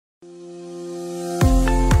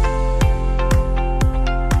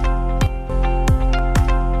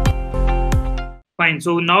Fine.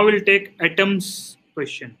 So now we'll take atoms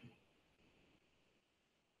question.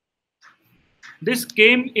 This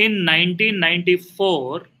came in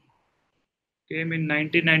 1994. Came in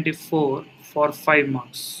 1994 for 5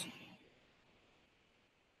 marks.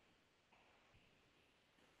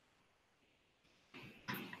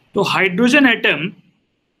 So hydrogen atom,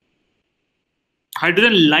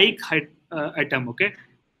 hydrogen-like atom, okay,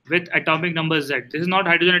 with atomic number Z. This is not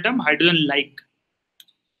hydrogen atom, hydrogen-like.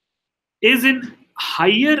 Is in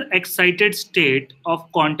higher excited state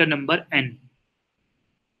of quantum number n.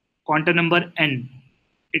 Quantum number n.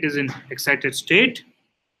 It is in excited state.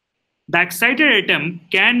 The excited atom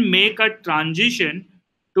can make a transition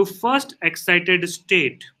to first excited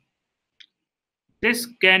state. This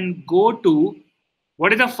can go to,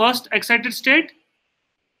 what is the first excited state?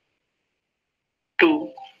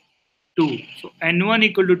 2. 2. So n1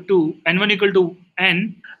 equal to 2, n1 equal to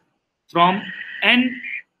n. From n,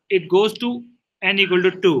 it goes to n equal to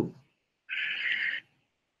 2.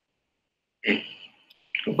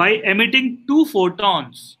 By emitting 2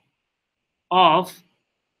 photons of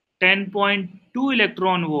 10.2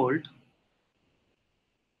 electron volt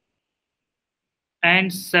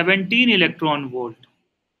and 17 electron volt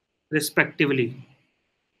respectively.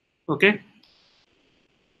 Okay,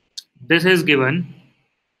 this is given.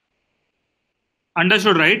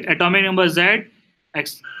 Understood, right? Atomic number Z,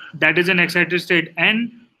 that is in excited state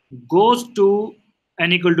n, goes to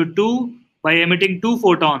n equal to 2 by emitting 2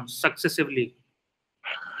 photons successively.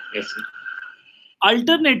 Yes, sir.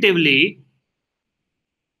 Alternatively,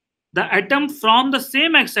 the atom from the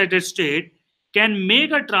same excited state can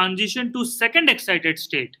make a transition to second excited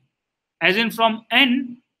state, as in from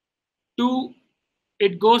n to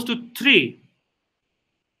it goes to 3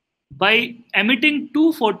 by emitting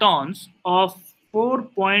 2 photons of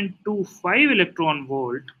 4.25 electron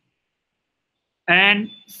volt and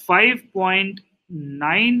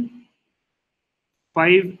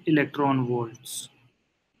 5.95 electron volts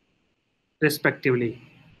respectively.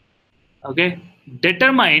 Okay,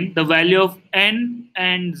 determine the value of n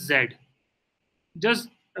and z. Just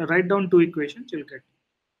write down 2 equations, you'll get.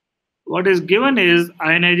 What is given is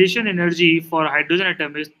ionization energy for hydrogen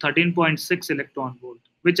atom is 13.6 electron volt,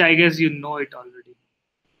 which I guess you know it already.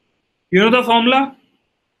 You know the formula?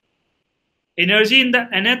 Energy in the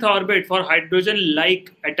nth orbit for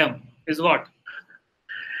hydrogen-like atom is what?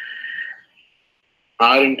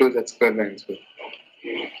 R into Z square line square.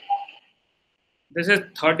 This is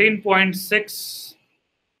 13.6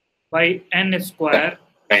 by n square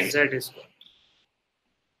z square.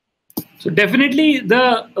 So definitely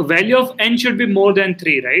the value of n should be more than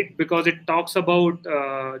 3, right? Because it talks about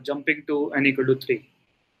jumping to n equal to 3.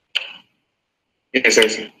 Yes,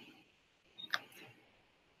 yes.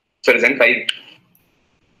 So is n5?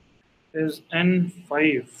 Is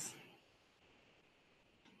n5.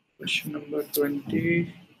 Question number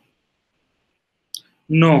 20.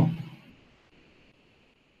 No.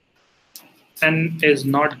 N is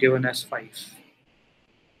not given as 5.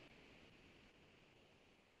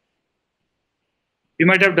 You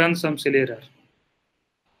might have done some silly error.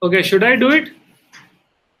 Okay, should I do it?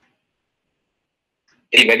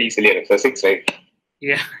 Very silly error. So 6, right?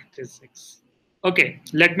 Yeah, it is 6. Okay,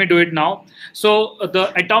 let me do it now. So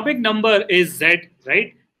the atomic number is Z,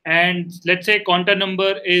 right? And let's say quantum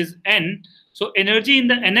number is N. So energy in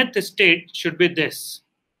the nth state should be this.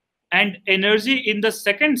 And energy in the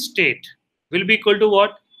second state will be equal to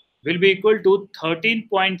what? Will be equal to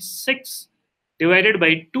 13.6 divided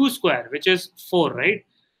by 2 square, which is 4, right?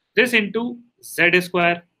 This into Z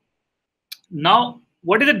square. Now,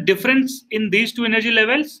 what is the difference in these two energy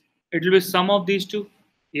levels? It will be sum of these two.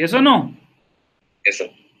 Yes or no? Yes, sir.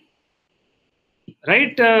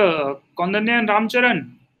 Right, Kondanya and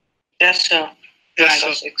Ramcharan? Yes, sir. Yes,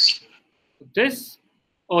 sir. 6. This,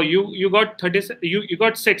 oh, you got 30. You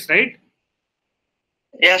got 6, right?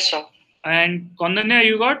 Yes, sir. And Kondanya,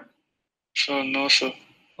 you got? So no, sir.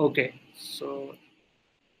 Okay, so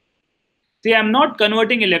see, I'm not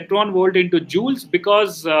converting electron volt into joules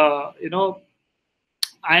because you know,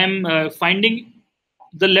 I am finding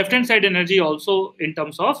the left hand side energy also in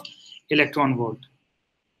terms of electron volt.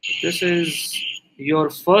 This is your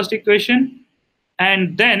first equation,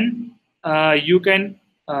 and then you can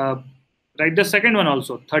write the second one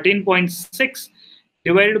also. 13.6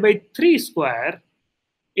 divided by 3 square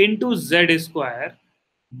into Z square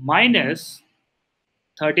minus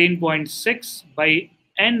 13.6 by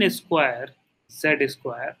n square Z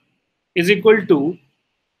square is equal to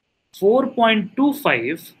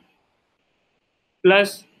 4.25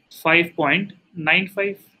 plus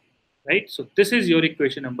 5.95, right? So this is your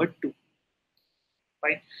equation number 2.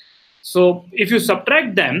 Fine. So if you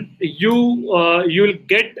subtract them, you'll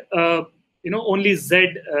get only z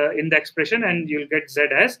in the expression, and you'll get z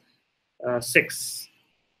as 6.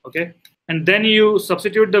 Okay, and then you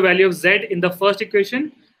substitute the value of z in the first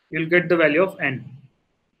equation, you'll get the value of n.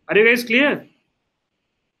 Are you guys clear?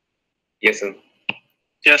 Yes, sir.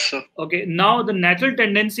 Yes, sir. Okay, now the natural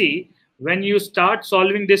tendency when you start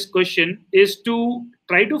solving this question is to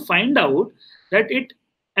try to find out that it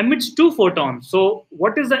emits 2 photons. So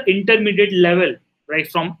what is the intermediate level, right?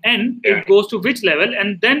 From n, it goes to which level,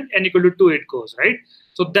 and then n equal to 2 it goes, right?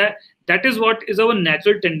 So that is what is our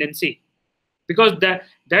natural tendency, because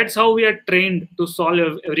that's how we are trained to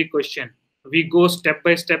solve every question. We go step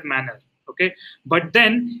by step manner. Okay, but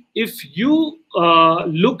then if you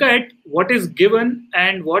look at what is given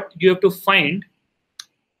and what you have to find,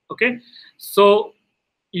 okay, so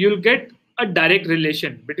you'll get a direct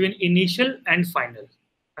relation between initial and final.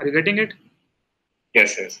 Are you getting it?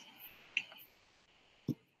 Yes, yes.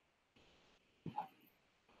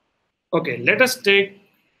 Okay, let us take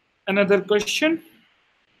another question.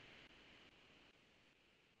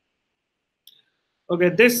 Okay,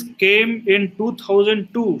 this came in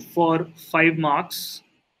 2002 for 5 marks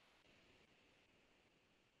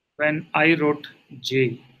when I wrote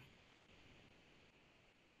JEE.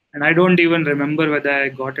 And I don't even remember whether I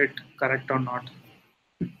got it correct or not.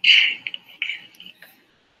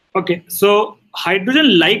 Okay, so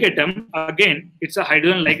hydrogen-like atom, again, it's a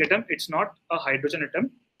hydrogen-like atom, it's not a hydrogen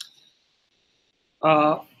atom,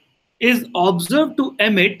 is observed to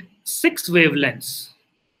emit 6 wavelengths.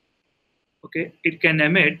 Okay, it can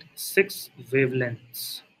emit 6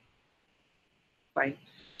 wavelengths. Fine.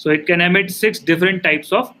 So it can emit 6 different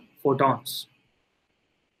types of photons,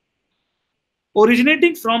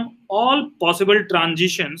 originating from all possible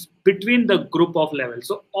transitions between the group of levels.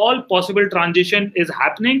 So all possible transition is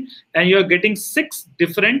happening, and you're getting 6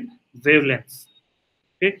 different wavelengths.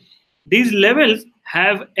 Okay, these levels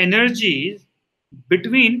have energies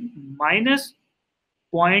between minus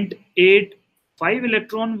 0.85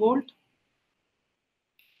 electron volt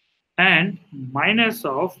and minus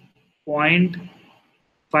of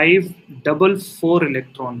 0.544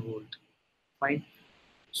 electron volt. Fine.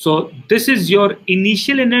 So this is your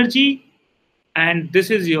initial energy, and this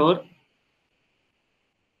is your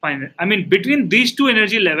final. I mean, between these two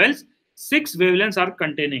energy levels, 6 wavelengths are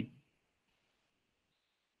containing.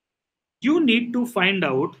 You need to find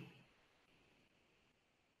out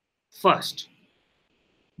first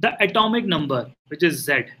the atomic number, which is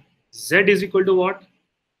Z. Z is equal to what?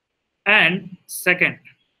 And second,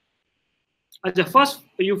 first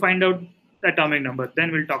you find out the atomic number,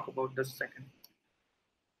 then we'll talk about the second.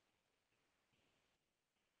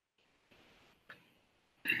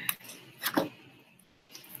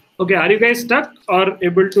 Okay, are you guys stuck or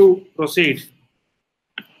able to proceed?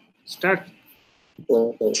 Stuck.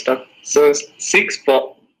 Stuck. So six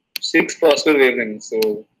possible wavelengths.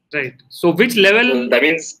 So right. So which level? So that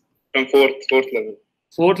means from fourth level.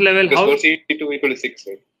 Fourth level. Because how? 4C2 equal to 6.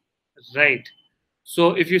 Right? Right.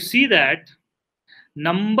 So if you see that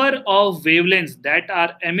number of wavelengths that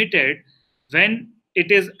are emitted when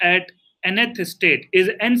it is at nth state is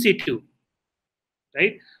NC2.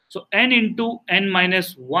 Right. So n into n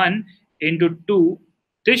minus 1 into 2,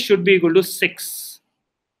 this should be equal to 6.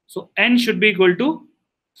 So n should be equal to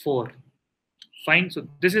 4. Fine. So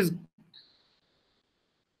this is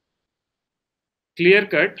clear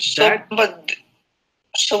cut. But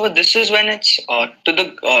this is when it's to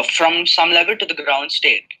the from some level to the ground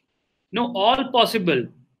state. No, all possible.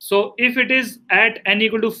 So if it is at n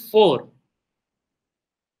equal to 4,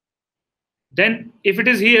 then if it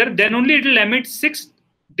is here, then only it will emit 6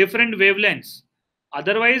 different wavelengths.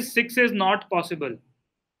 Otherwise, 6 is not possible.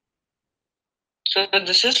 So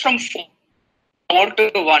this is from 4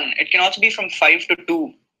 to 1. It can also be from 5 to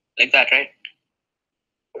 2, like that, right?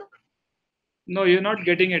 No, you're not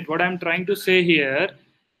getting it. What I'm trying to say here,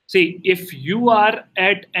 see, if you are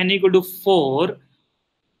at n equal to 4,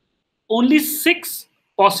 only 6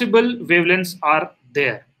 possible wavelengths are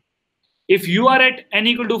there. If you are at n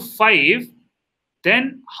equal to 5,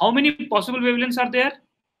 then how many possible wavelengths are there?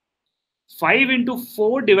 5 into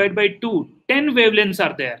 4 divided by 2, 10 wavelengths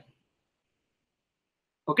are there.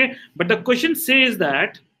 Okay, but the question says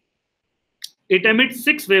that it emits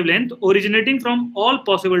 6 wavelengths originating from all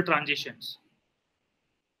possible transitions.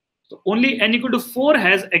 So only n equal to 4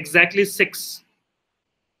 has exactly 6.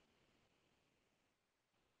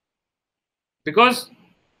 Because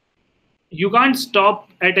you can't stop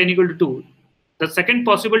at n equal to 2. The second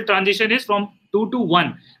possible transition is from 2 to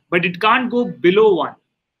 1, but it can't go below 1.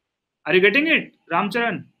 Are you getting it,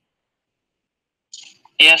 Ramcharan?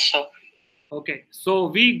 Yes, sir. Okay, so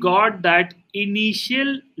we got that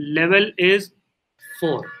initial level is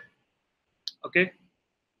 4. Okay,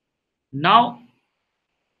 now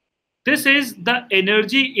this is the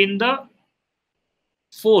energy in the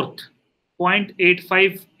fourth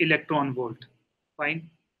 0.85 electron volt. Fine.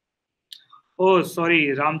 Oh, sorry,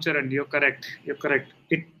 Ramcharan, you're correct. You're correct.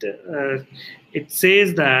 It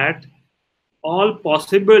says that all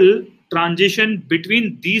possible transition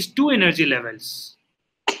between these two energy levels.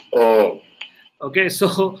 Oh, Okay,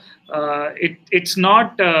 so it's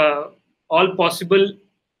not all possible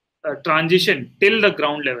transition till the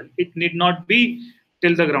ground level. It need not be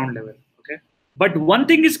till the ground level. Okay, but one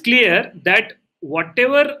thing is clear, that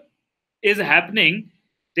whatever is happening,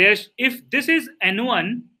 if this is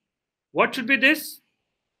N1, what should be this?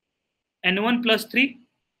 N1 plus 3.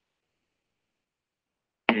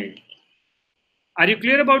 Are you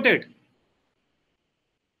clear about it?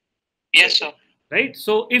 Yes, sir. Right.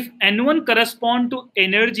 So if N1 correspond to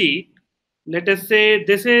energy, let us say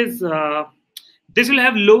this will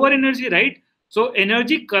have lower energy, right? So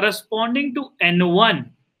energy corresponding to N1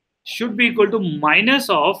 should be equal to minus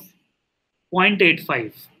of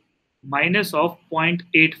 0.85, minus of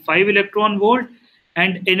 0.85 electron volt,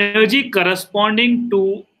 and energy corresponding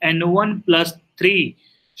to N1 plus 3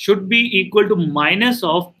 should be equal to minus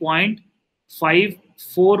of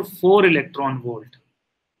 0.544 electron volt.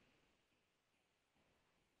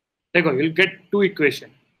 There you go, you'll get two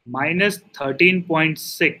equations. Minus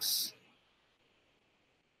 13.6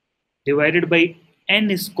 divided by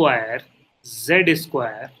n square z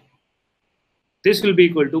square. This will be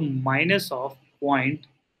equal to minus of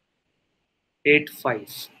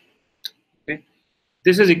 0.85. Okay,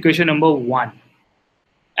 this is equation number 1,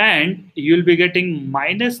 and you'll be getting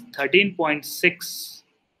minus 13.6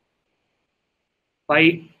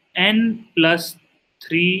 by n plus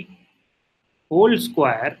 3 whole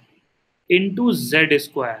square into z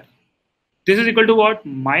square. This is equal to what?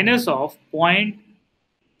 Minus of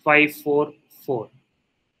 0.544.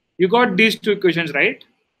 You got these two equations, right?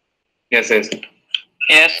 yes, yes.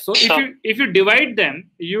 Yes, So sir. if you divide them,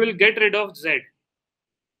 you will get rid of z.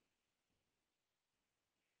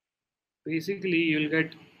 Basically, you will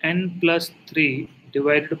get n plus 3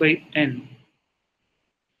 divided by n.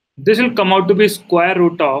 This will come out to be square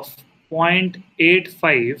root of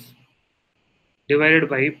 0.85 divided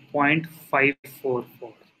by 0.544.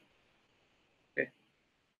 Okay.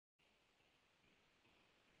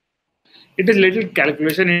 It is little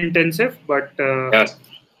calculation intensive, but Yes.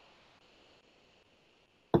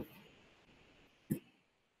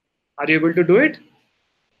 are you able to do it?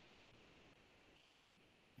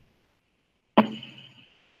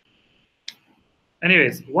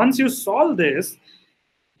 Anyways, once you solve this,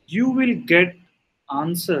 you will get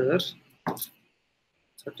answer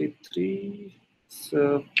 33.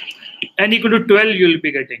 So n equal to 12 you will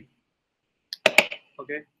be getting.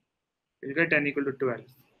 Okay, you'll get n equal to 12.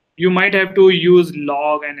 You might have to use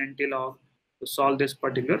log and anti-log to solve this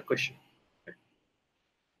particular question. Okay.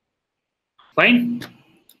 Fine.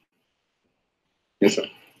 Yes, sir.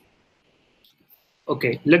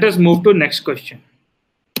 Okay, let us move to next question.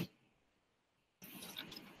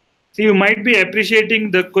 See, you might be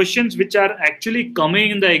appreciating the questions which are actually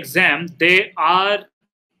coming in the exam. They are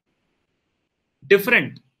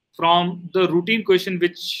different from the routine question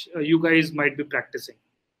which you guys might be practicing.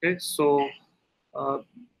 Okay, so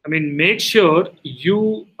I mean, make sure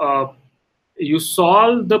you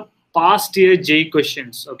solve the past year JEE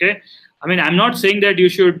questions. Okay, I mean, I'm not saying that you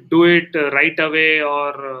should do it right away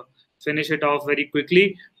or finish it off very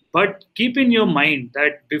quickly, but keep in your mind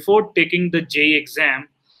that before taking the JEE exam,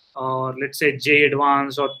 or let's say JEE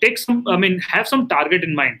Advanced, or take some, I mean, have some target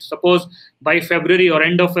in mind. Suppose by February or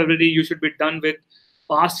end of February, you should be done with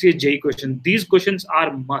past year JEE questions. These questions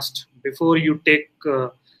are must before you take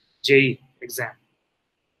JEE exam.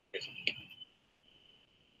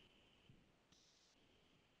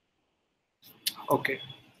 Okay.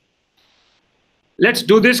 Let's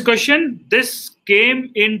do this question. This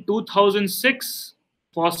came in 2006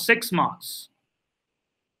 for 6 marks.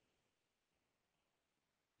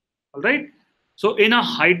 All right. So in a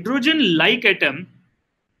hydrogen-like atom,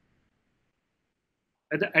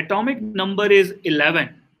 the atomic number is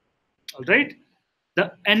 11. All right.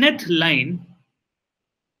 The nth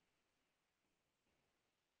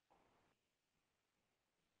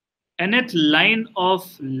line of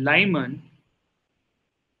Lyman,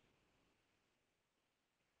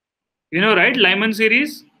 you know, right? Lyman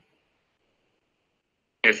series.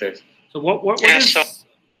 Yes, yes. So what Yes, is sir.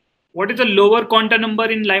 what is the lower quantum number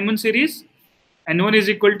in Lyman series? N1 is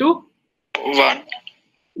equal to 1.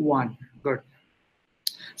 1. Good.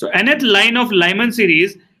 So nth line of Lyman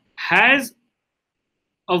series has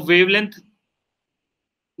a wavelength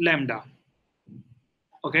lambda.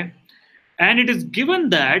 Okay, and it is given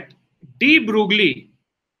that de Broglie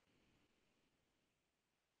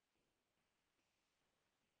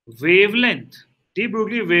wavelength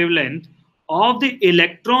of the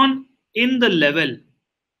electron in the level,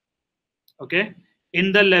 okay,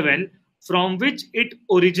 in the level from which it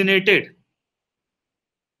originated.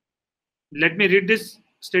 Let me read this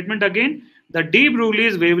statement again. The de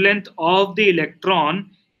Broglie's wavelength of the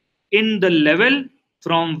electron in the level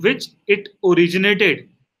from which it originated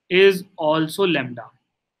is also lambda.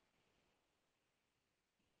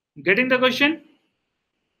 Getting the question?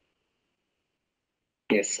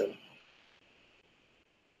 Yes, sir.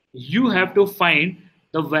 You have to find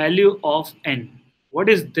the value of n. What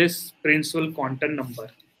is this principal quantum number?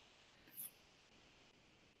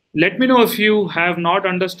 Let me know if you have not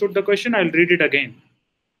understood the question. I'll read it again.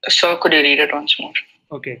 Sir, could you read it once more?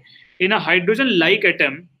 Okay. In a hydrogen-like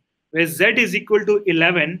atom, where Z is equal to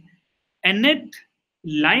 11, nth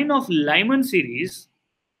line of Lyman series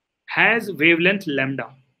has wavelength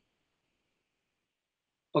lambda.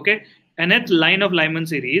 Okay. Nth line of Lyman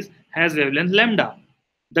series has wavelength lambda.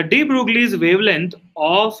 The de Broglie's wavelength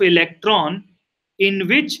of electron in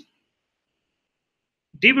which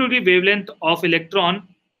de Broglie wavelength of electron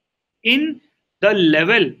in the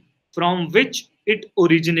level from which it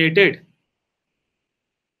originated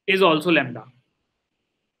is also lambda.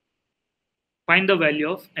 Find the value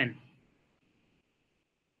of n.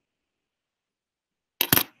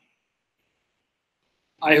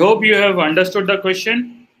 I hope you have understood the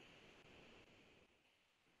question.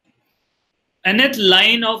 Nth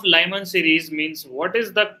line of Lyman series means what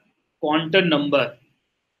is the quantum number?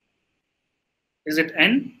 Is it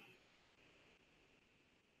n?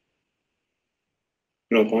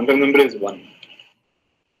 No, quantum number is 1.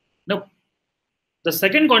 No. The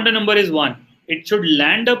second quantum number is 1. It should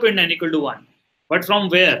land up in n equal to 1. But from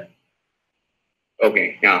where?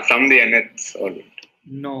 Okay, yeah, from the nth orbit.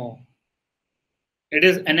 No. It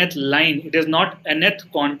is nth line. It is not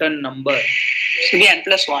nth quantum number. Should be n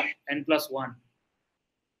plus 1. N plus 1.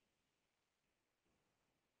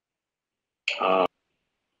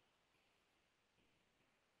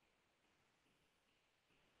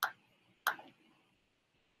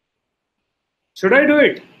 Should I do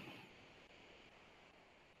it?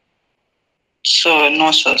 So,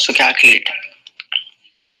 no, sir. So, calculate.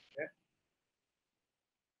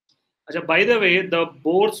 Achha, by the way, the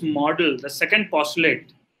Bohr's model, the second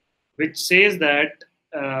postulate, which says that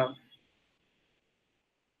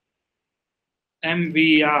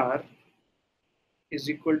MVR is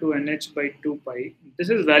equal to NH by 2 pi. This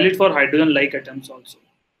is valid for hydrogen-like atoms also.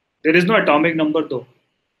 There is no atomic number though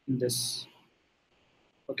in this.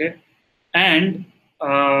 Okay, and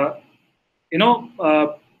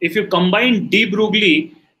if you combine de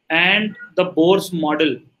Broglie and the Bohr's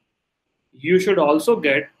model, you should also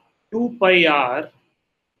get 2 pi r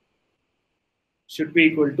should be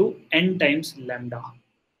equal to n times lambda,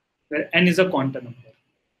 where n is a quantum number.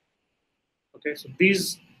 Okay, so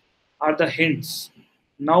these are the hints.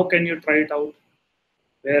 Now can you try it out?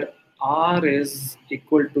 Where r is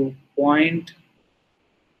equal to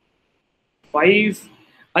 0.5.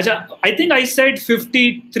 I think I said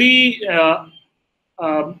 53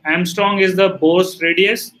 Armstrong is the Bohr's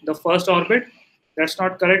radius, the first orbit. That's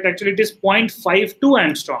not correct. Actually, it is 0.52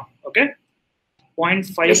 Armstrong. Okay,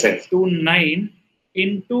 0.529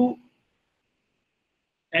 into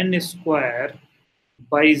n square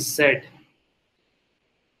by z.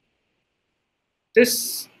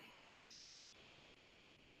 This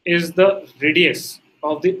is the radius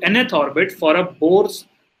of the nth orbit for a Bohr's,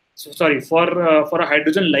 for a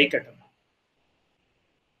hydrogen-like atom.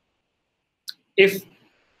 If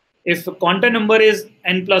the quantum number is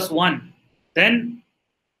n plus 1, then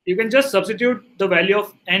you can just substitute the value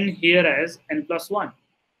of n here as n plus 1.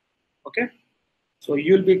 Okay, so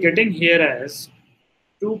you'll be getting here as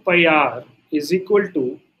 2 pi r is equal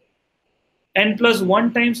to n plus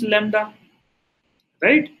 1 times lambda,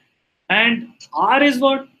 right? And r is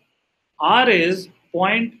what? R is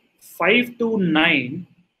 0.529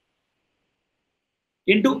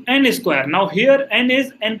 into n square. Now here n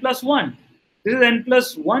is n plus 1. This is n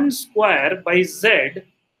plus 1 square by z.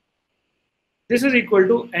 This is equal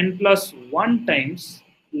to n plus 1 times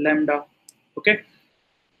lambda. Okay.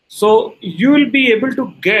 So you will be able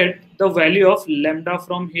to get the value of lambda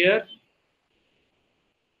from here.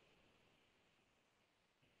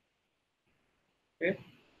 Okay.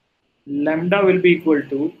 Lambda will be equal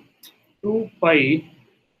to 2 pi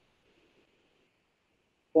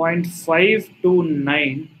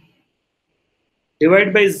 0.529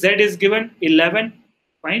 divided by z is given 11.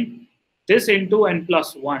 Fine. this into n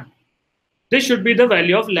plus 1. This should be the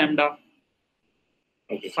value of lambda.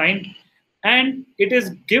 Okay. Fine. And it is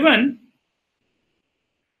given,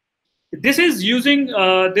 this is using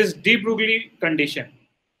this de Broglie condition.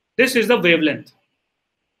 This is the wavelength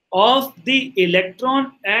of the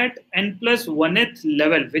electron at n plus 1th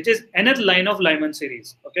level, which is nth line of Lyman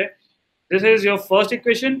series. Okay, this is your first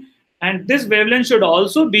equation, and this wavelength should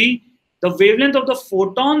also be the wavelength of the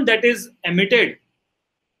photon that is emitted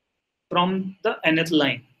from the nth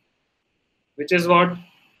line, which is what,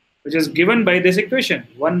 which is given by this equation.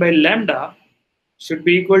 1 by lambda should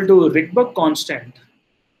be equal to Rydberg constant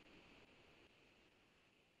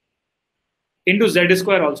into z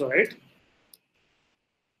square also, right?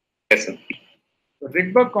 Yes, sir. So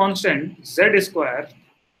Rydberg constant z square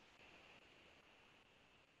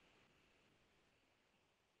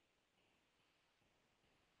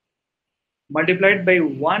multiplied by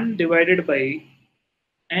 1 divided by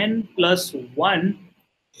n plus 1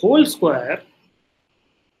 whole square.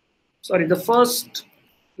 Sorry, the first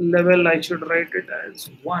level I should write it as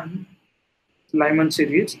 1 Lyman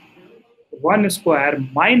series 1 square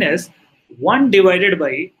minus 1 divided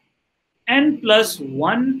by n plus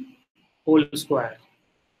 1 whole square.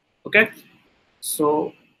 Okay,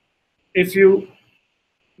 so if you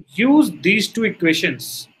use these two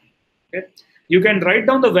equations, okay, you can write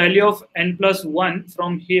down the value of n plus 1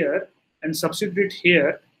 from here and substitute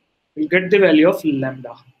here. You'll get the value of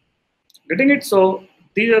lambda. Getting it? So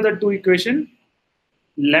these are the two equations.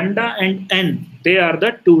 Lambda and n, they are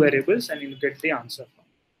the two variables, and you'll get the answer.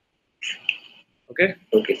 Okay.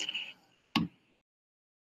 Okay.